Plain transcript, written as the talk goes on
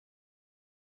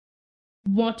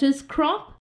What is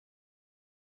crop?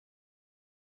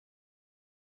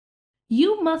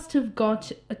 You must have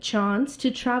got a chance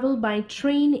to travel by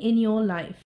train in your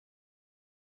life.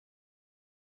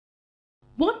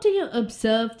 What do you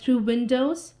observe through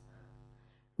windows?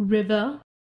 River,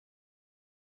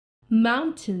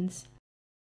 mountains,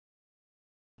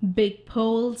 big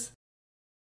poles,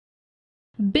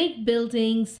 big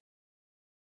buildings,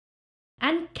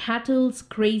 and cattle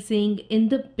grazing in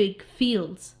the big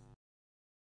fields.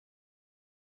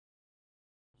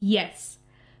 Yes,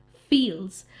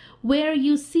 fields where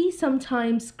you see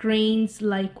sometimes grains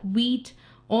like wheat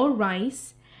or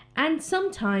rice, and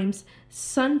sometimes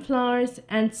sunflowers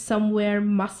and somewhere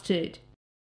mustard.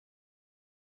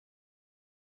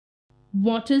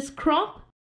 What is crop?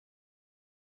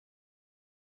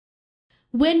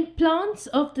 When plants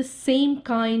of the same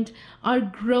kind are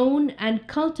grown and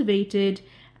cultivated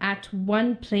at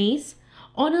one place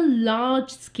on a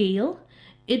large scale,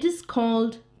 it is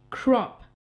called crop.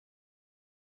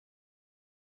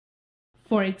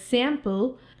 For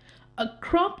example, a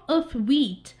crop of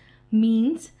wheat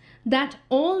means that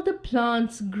all the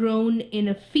plants grown in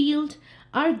a field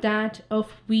are that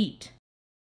of wheat.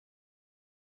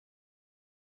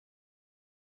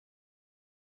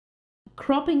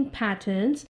 Cropping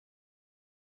patterns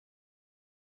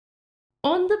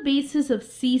on the basis of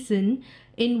season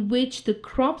in which the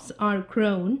crops are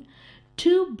grown,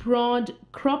 two broad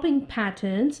cropping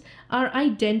patterns are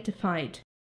identified.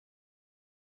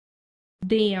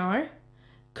 They are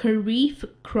Kharif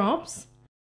crops,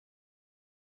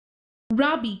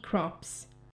 Rabi crops.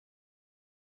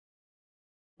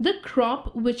 The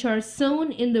crop which are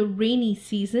sown in the rainy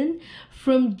season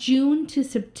from June to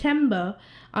September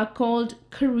are called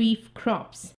Kharif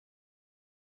crops.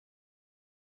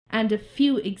 And a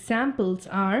few examples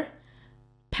are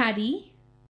paddy,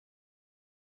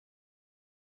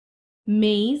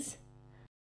 maize,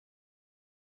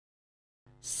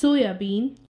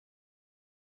 soybean,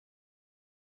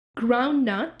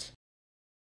 groundnut,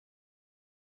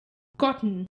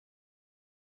 cotton.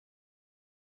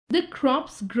 The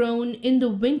crops grown in the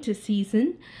winter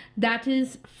season, that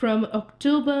is from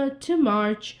October to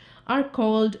March, are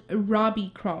called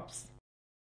Rabi crops.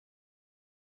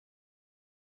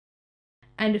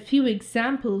 And a few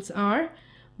examples are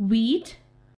wheat,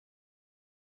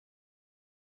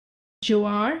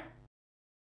 jowar,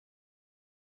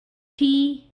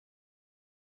 tea,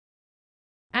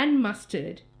 and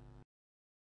mustard.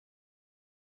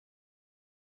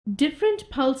 Different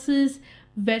pulses,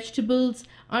 vegetables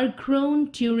are grown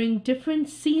during different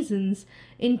seasons,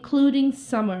 including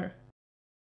summer.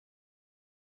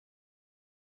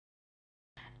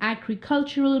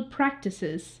 Agricultural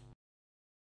practices.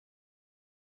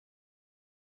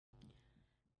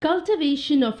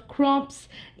 Cultivation of crops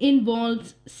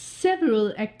involves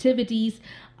several activities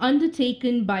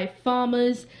undertaken by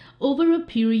farmers over a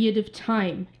period of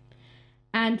time,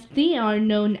 and they are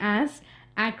known as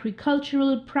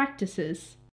agricultural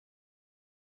practices.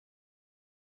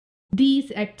 These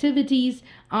activities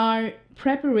are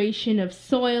preparation of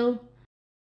soil,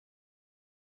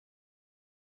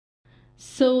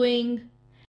 sowing,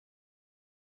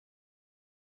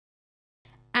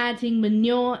 adding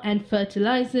manure and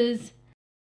fertilizers,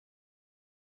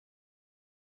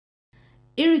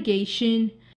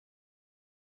 irrigation,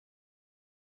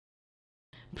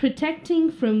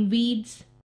 protecting from weeds,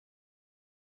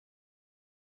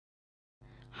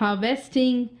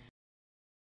 harvesting,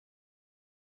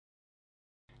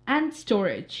 and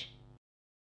storage.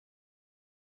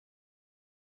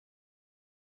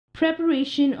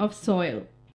 Preparation of soil.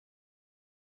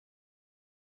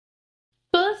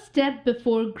 First step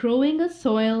before growing a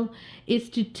soil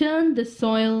is to turn the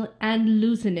soil and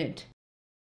loosen it.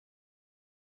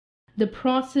 The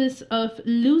process of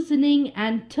loosening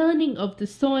and turning of the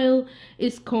soil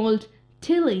is called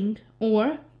tilling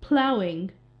or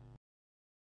plowing.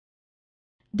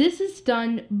 This is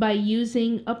done by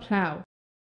using a plow.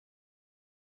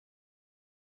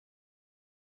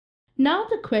 Now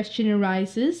the question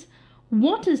arises,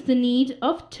 what is the need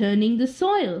of turning the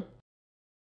soil?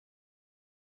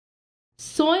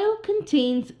 Soil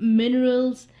contains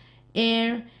minerals,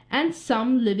 air, and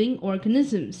some living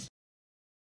organisms.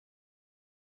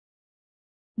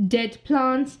 Dead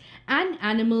plants and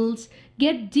animals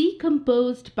get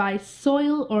decomposed by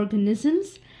soil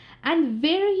organisms, and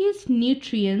various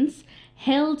nutrients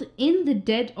held in the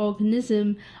dead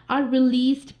organism are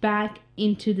released back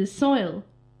into the soil.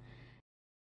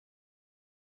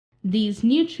 These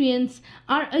nutrients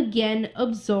are again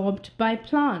absorbed by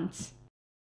plants.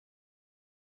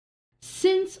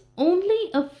 Since only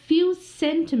a few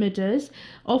centimeters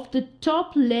of the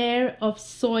top layer of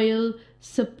soil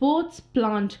supports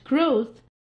plant growth,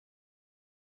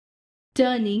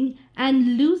 turning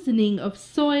and loosening of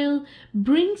soil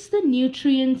brings the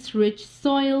nutrients-rich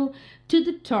soil to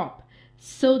the top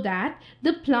so that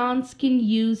the plants can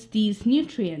use these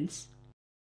nutrients.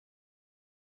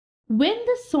 When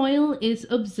the soil is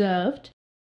observed,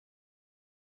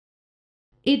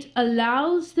 it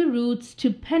allows the roots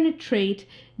to penetrate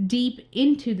deep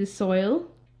into the soil,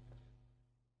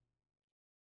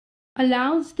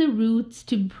 allows the roots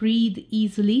to breathe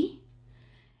easily,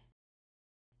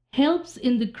 helps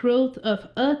in the growth of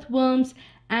earthworms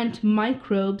and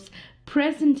microbes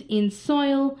present in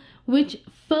soil, which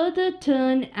further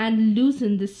turn and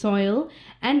loosen the soil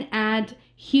and add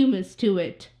humus to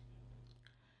it.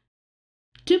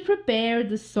 To prepare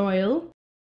the soil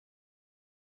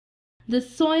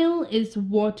is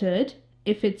watered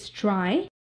if it's dry.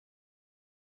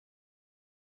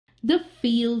 The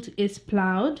field is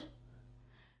plowed.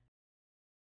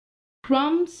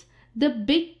 Crumbs, the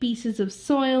big pieces of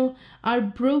soil, are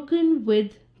broken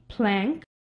with plank.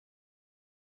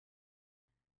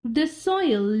 The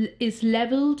soil is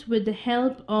leveled with the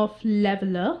help of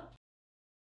leveler.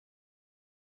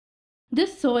 The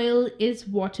soil is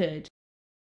watered.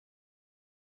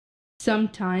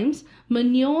 Sometimes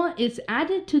manure is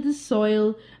added to the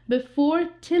soil before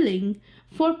tilling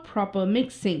for proper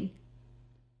mixing.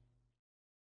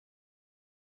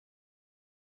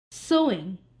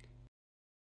 Sowing.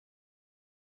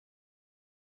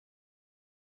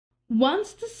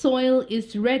 Once the soil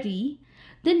is ready,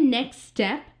 the next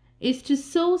step is to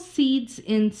sow seeds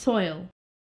in soil.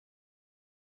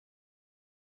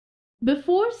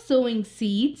 Before sowing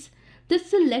seeds, the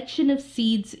selection of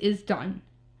seeds is done.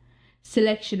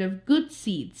 Selection of good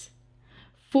seeds.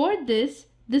 For this,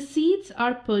 the seeds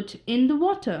are put in the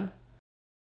water.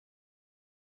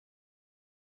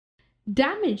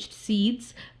 Damaged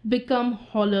seeds become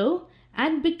hollow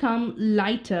and become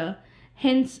lighter,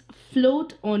 hence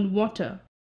float on water.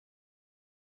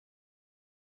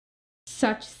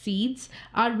 Such seeds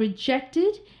are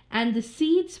rejected and the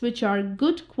seeds which are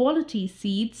good quality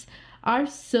seeds are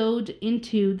sowed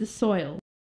into the soil.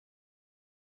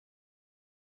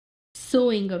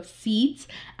 Sowing of seeds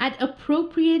at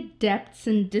appropriate depths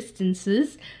and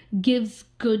distances gives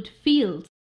good fields.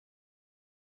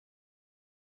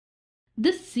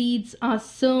 The seeds are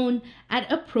sown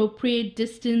at appropriate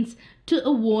distance to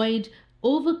avoid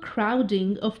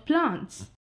overcrowding of plants.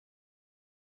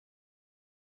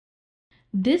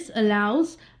 This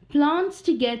allows plants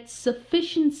to get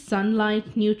sufficient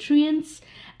sunlight, nutrients,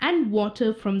 and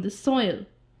water from the soil.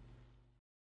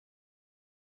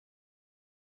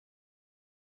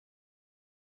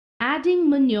 Adding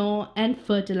manure and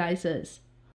fertilizers.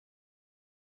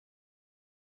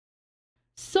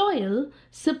 Soil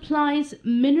supplies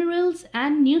minerals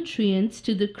and nutrients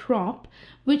to the crop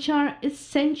which are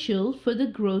essential for the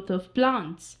growth of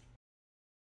plants.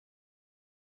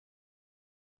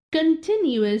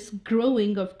 Continuous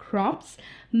growing of crops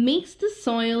makes the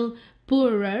soil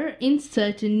poorer in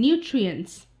certain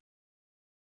nutrients.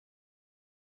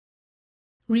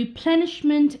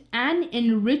 Replenishment and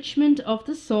enrichment of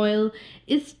the soil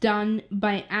is done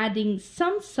by adding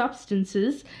some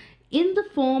substances in the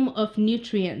form of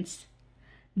nutrients.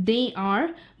 They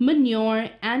are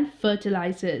manure and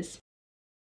fertilizers.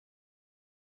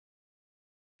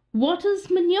 What is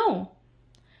manure?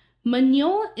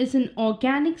 Manure is an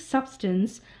organic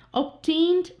substance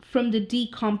obtained from the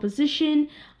decomposition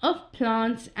of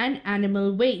plants and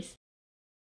animal waste.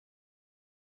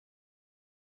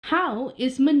 How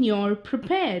is manure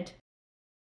prepared?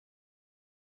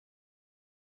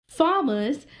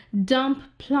 Farmers dump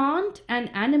plant and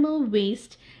animal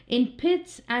waste in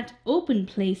pits at open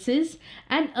places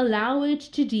and allow it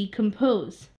to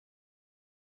decompose.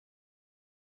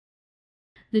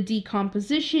 The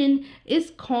decomposition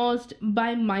is caused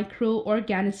by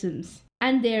microorganisms,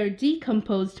 and their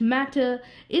decomposed matter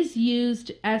is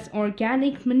used as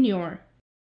organic manure.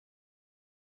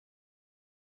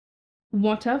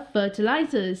 What are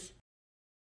fertilizers?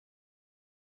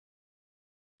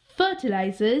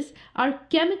 Fertilizers are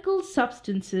chemical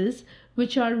substances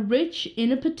which are rich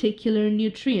in a particular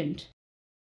nutrient.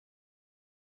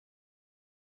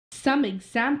 Some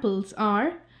examples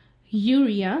are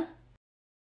urea,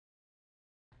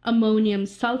 ammonium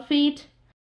sulfate,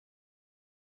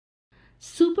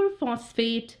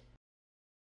 superphosphate,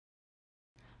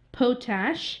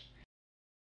 potash,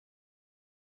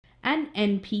 and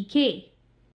NPK.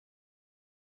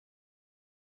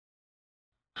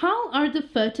 How are the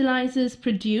fertilizers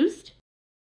produced?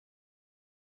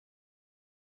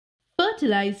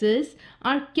 Fertilizers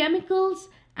are chemicals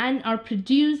and are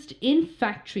produced in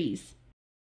factories.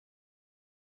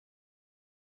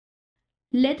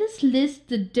 Let us list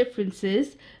the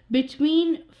differences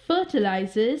between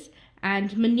fertilizers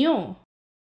and manure.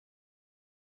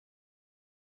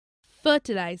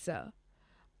 Fertilizer.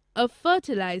 A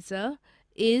fertilizer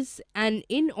is an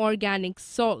inorganic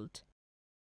salt.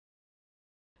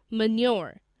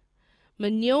 Manure.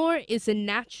 Manure is a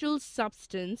natural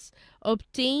substance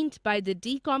obtained by the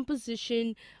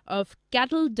decomposition of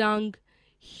cattle dung,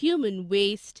 human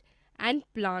waste, and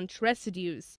plant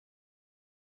residues.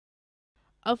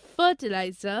 A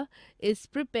fertilizer is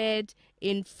prepared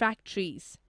in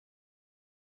factories.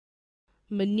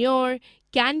 Manure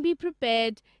can be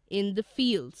prepared in the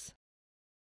fields.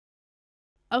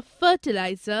 A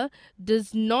fertilizer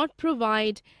does not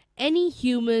provide any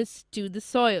humus to the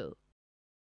soil.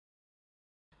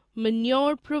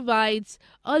 Manure provides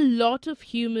a lot of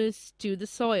humus to the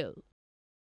soil.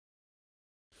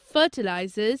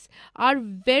 Fertilizers are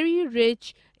very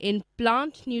rich in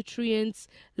plant nutrients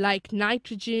like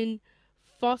nitrogen,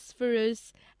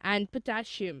 phosphorus, and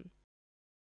potassium.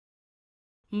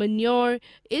 Manure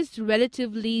is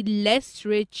relatively less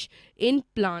rich in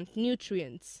plant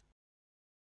nutrients.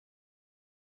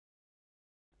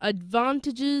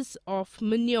 Advantages of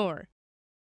manure.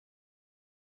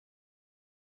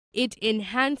 It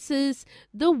enhances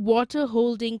the water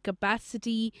holding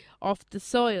capacity of the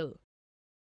soil.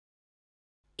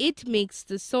 It makes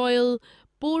the soil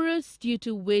porous, due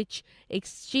to which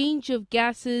exchange of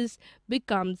gases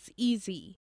becomes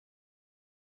easy.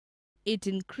 It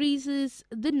increases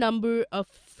the number of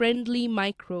friendly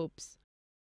microbes.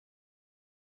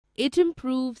 It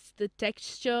improves the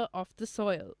texture of the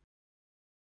soil.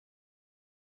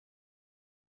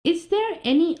 Is there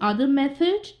any other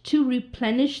method to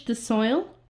replenish the soil?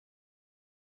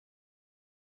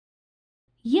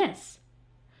 Yes.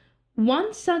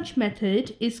 One such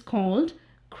method is called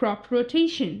crop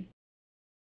rotation.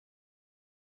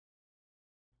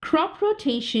 Crop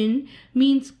rotation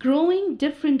means growing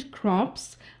different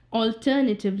crops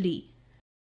alternatively.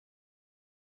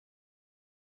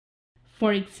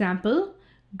 For example,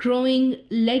 growing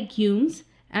legumes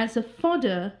as a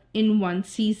fodder in one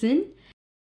season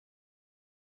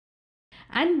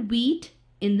and wheat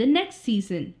in the next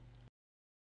season.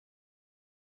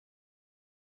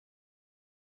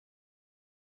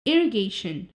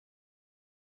 Irrigation.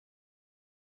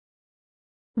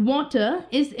 Water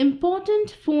is important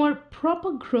for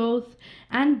proper growth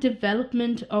and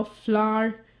development of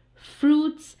flower,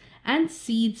 fruits, and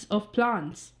seeds of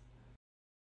plants.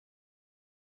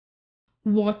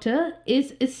 Water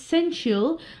is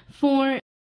essential for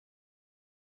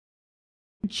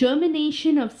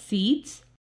germination of seeds,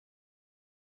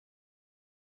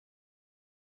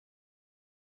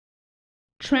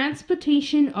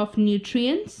 transportation of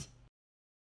nutrients,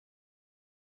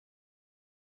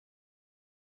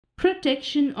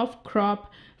 protection of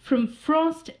crop from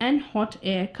frost and hot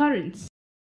air currents.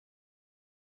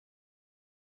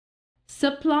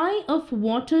 Supply of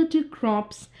water to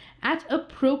crops at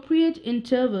appropriate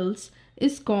intervals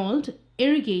is called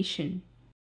irrigation.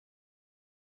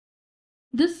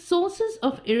 The sources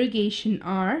of irrigation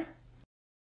are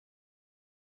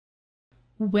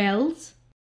wells,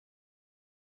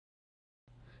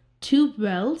 tube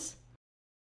wells,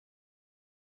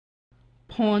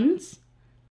 ponds,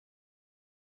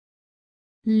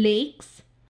 lakes,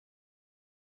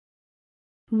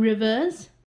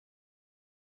 rivers,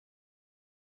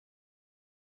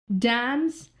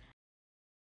 dams,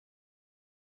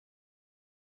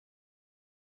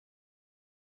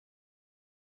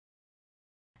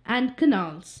 and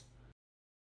canals.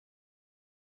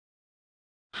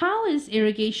 How is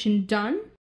irrigation done?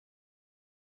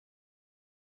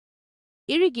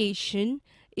 Irrigation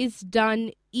is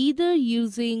done either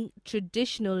using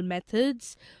traditional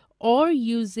methods or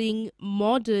using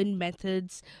modern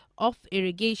methods of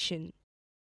irrigation.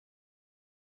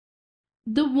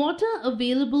 The water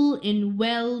available in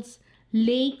wells,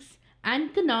 lakes,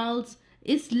 and canals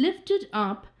is lifted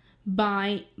up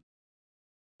by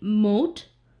moat,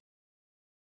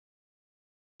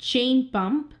 chain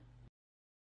pump,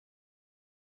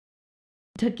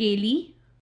 dhakeli,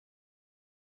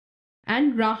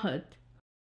 and rahat.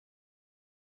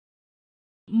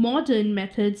 Modern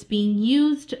methods being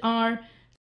used are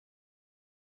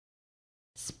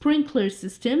sprinkler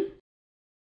system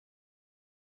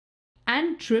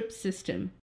and drip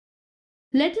system.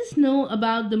 Let us know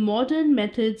about the modern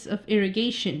methods of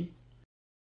irrigation.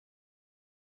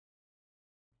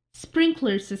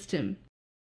 Sprinkler system.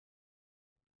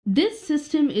 This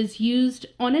system is used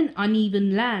on an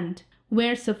uneven land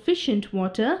where sufficient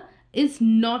water is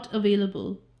not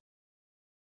available.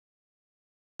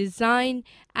 Design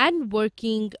and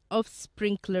working of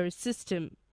sprinkler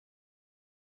system.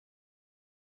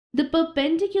 The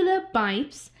perpendicular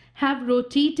pipes have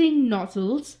rotating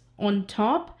nozzles on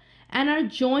top and are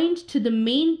joined to the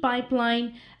main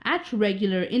pipeline at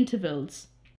regular intervals.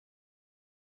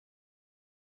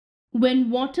 When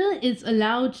water is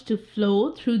allowed to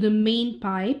flow through the main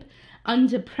pipe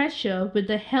under pressure with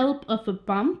the help of a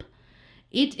pump,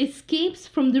 it escapes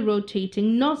from the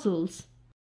rotating nozzles.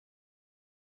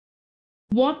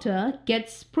 Water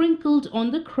gets sprinkled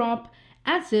on the crop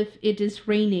as if it is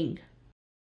raining.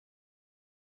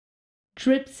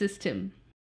 Drip system.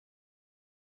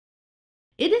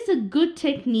 It is a good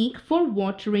technique for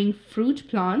watering fruit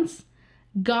plants,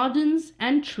 gardens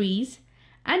and trees,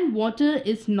 and water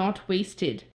is not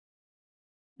wasted.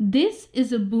 This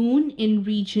is a boon in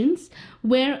regions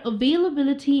where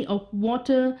availability of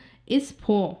water is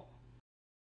poor.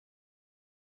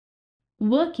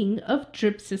 Working of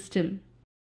drip system.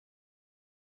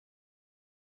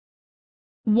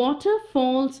 Water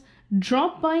falls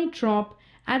drop by drop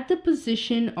at the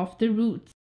position of the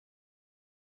roots,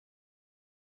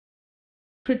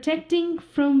 protecting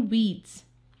from weeds.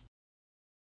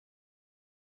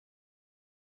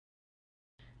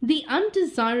 The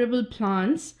undesirable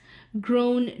plants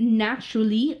grown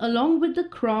naturally along with the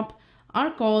crop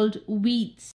are called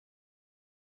weeds.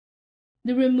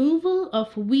 The removal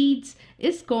of weeds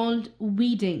is called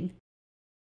weeding.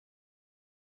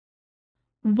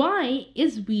 Why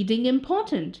is weeding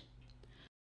important?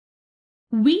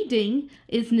 Weeding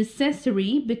is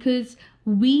necessary because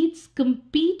weeds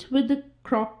compete with the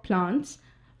crop plants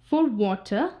for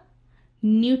water,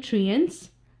 nutrients,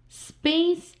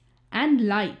 space, and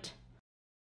light.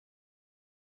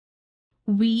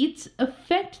 Weeds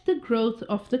affect the growth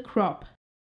of the crop.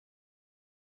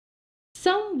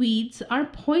 Some weeds are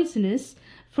poisonous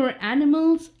for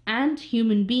animals and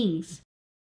human beings.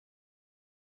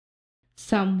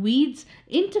 Some weeds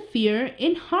interfere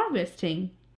in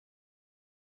harvesting.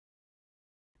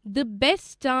 The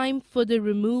best time for the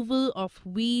removal of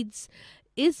weeds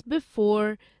is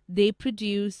before they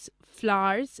produce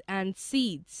flowers and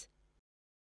seeds.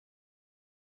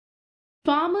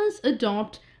 Farmers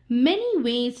adopt many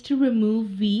ways to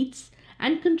remove weeds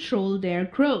and control their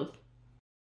growth.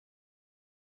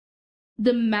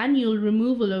 The manual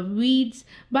removal of weeds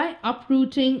by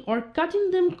uprooting or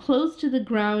cutting them close to the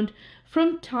ground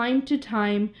from time to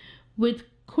time with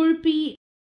khurpi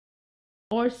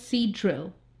or seed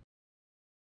drill.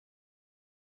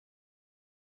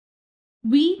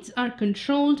 Weeds are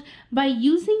controlled by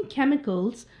using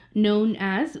chemicals known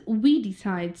as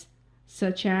weedicides,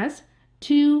 such as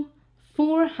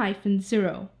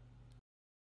 2,4-0.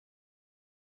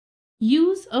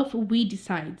 Use of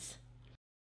weedicides.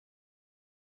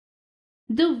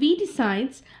 The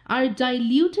weedicides are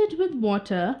diluted with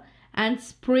water and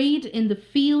sprayed in the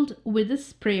field with a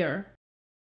sprayer.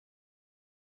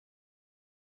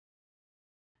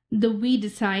 The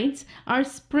weedicides are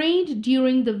sprayed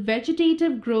during the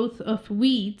vegetative growth of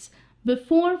weeds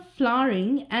before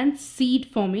flowering and seed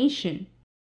formation.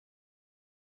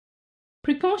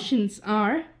 Precautions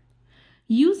are: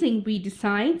 using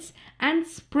weedicides and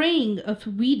spraying of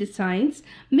weedicides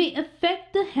may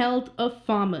affect the health of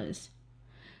farmers.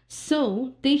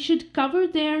 So they should cover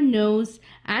their nose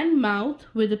and mouth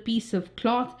with a piece of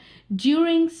cloth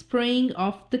during spraying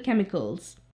of the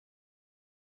chemicals.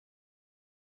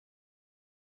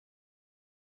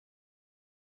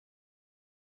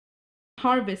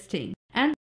 Harvesting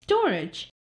and storage.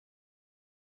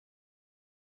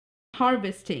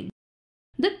 Harvesting.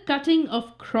 The cutting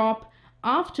of crop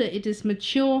after it is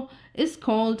mature is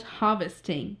called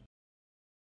harvesting.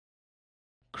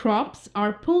 Crops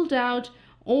are pulled out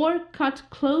or cut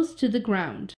close to the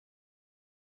ground.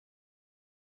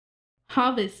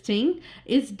 Harvesting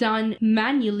is done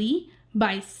manually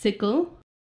by sickle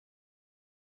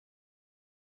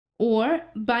or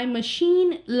by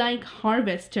machine like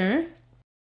harvester,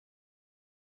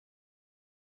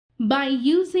 by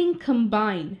using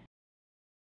combine.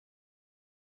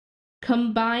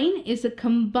 Combine is a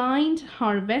combined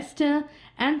harvester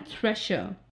and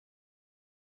thresher.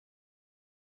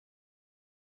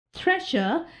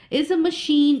 Thresher is a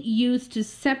machine used to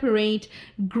separate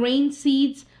grain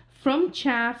seeds from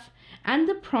chaff, and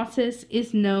the process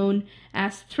is known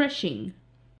as threshing.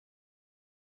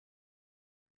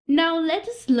 Now let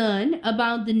us learn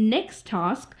about the next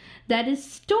task, that is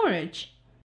storage.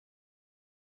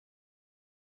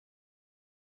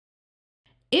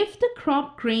 If the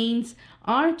crop grains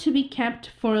are to be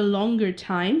kept for a longer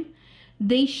time,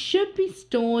 they should be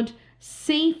stored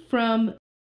safe from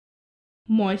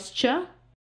moisture,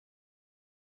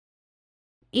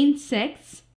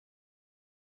 insects,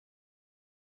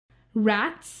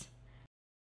 rats,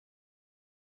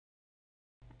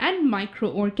 and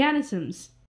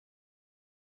microorganisms.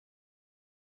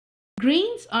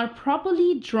 Grains are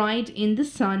properly dried in the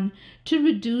sun to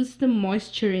reduce the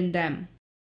moisture in them.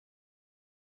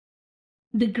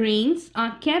 The grains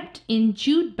are kept in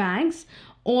jute bags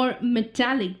or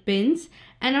metallic bins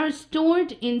and are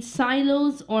stored in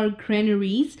silos or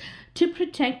granaries to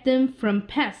protect them from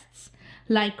pests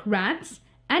like rats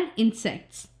and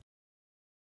insects.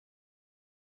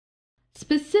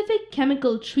 Specific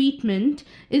chemical treatment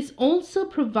is also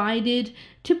provided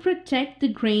to protect the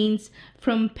grains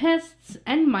from pests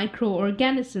and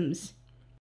microorganisms.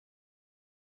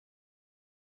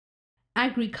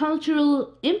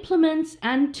 Agricultural implements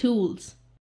and tools.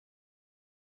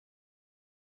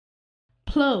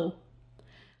 Plow.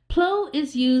 Plow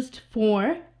is used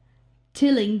for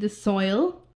tilling the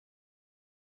soil,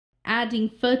 adding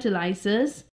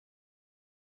fertilizers,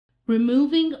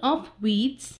 removing of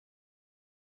weeds,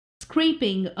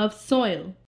 scraping of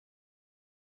soil.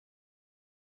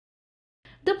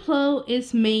 The plow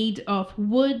is made of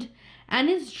wood and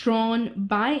is drawn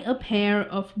by a pair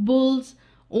of bulls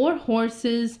or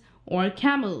horses or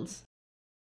camels.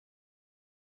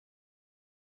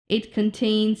 It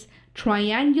contains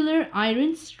triangular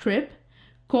iron strip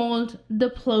called the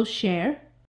plowshare.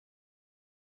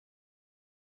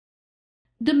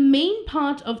 The main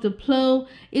part of the plow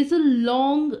is a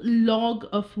long log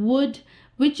of wood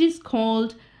which is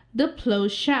called the plow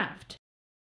shaft.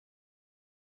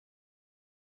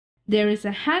 There is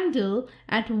a handle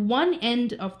at one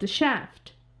end of the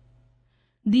shaft.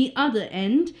 The other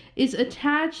end is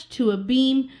attached to a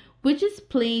beam which is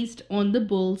placed on the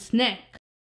bull's neck.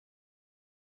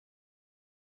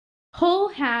 Hoe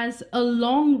has a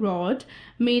long rod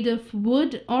made of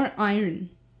wood or iron.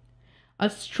 A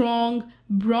strong,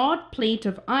 broad plate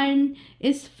of iron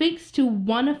is fixed to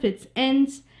one of its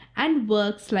ends and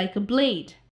works like a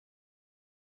blade.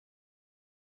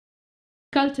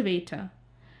 Cultivator.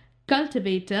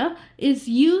 Cultivator is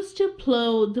used to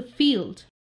plow the field.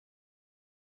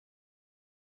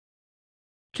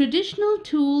 Traditional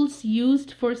tools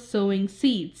used for sowing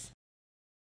seeds.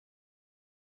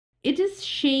 It is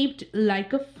shaped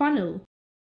like a funnel.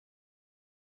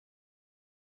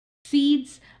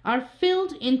 Seeds are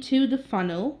filled into the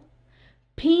funnel,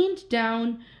 pinned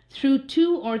down through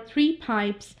 2 or 3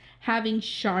 pipes having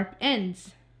sharp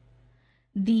ends.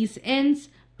 These ends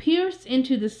pierce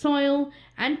into the soil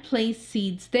and place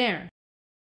seeds there.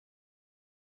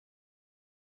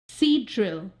 Seed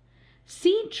drill.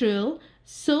 Seed drill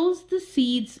sows the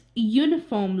seeds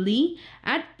uniformly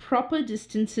at proper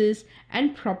distances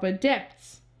and proper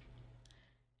depths.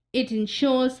 It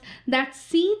ensures that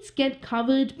seeds get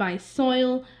covered by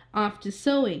soil after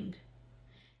sowing,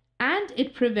 and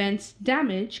it prevents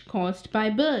damage caused by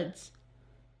birds.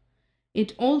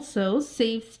 It also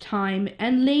saves time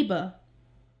and labor.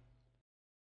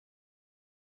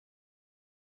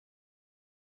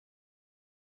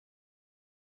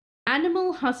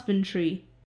 Animal husbandry.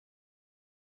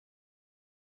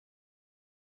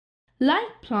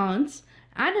 Like plants,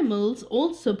 animals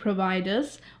also provide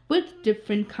us with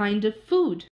different kind of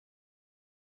food.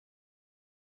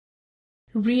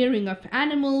 Rearing of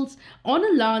animals on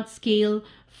a large scale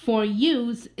for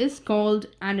use is called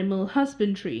animal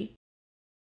husbandry,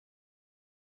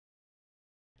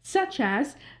 such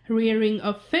as rearing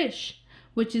of fish,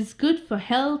 which is good for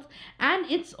health and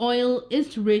its oil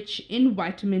is rich in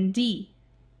vitamin D.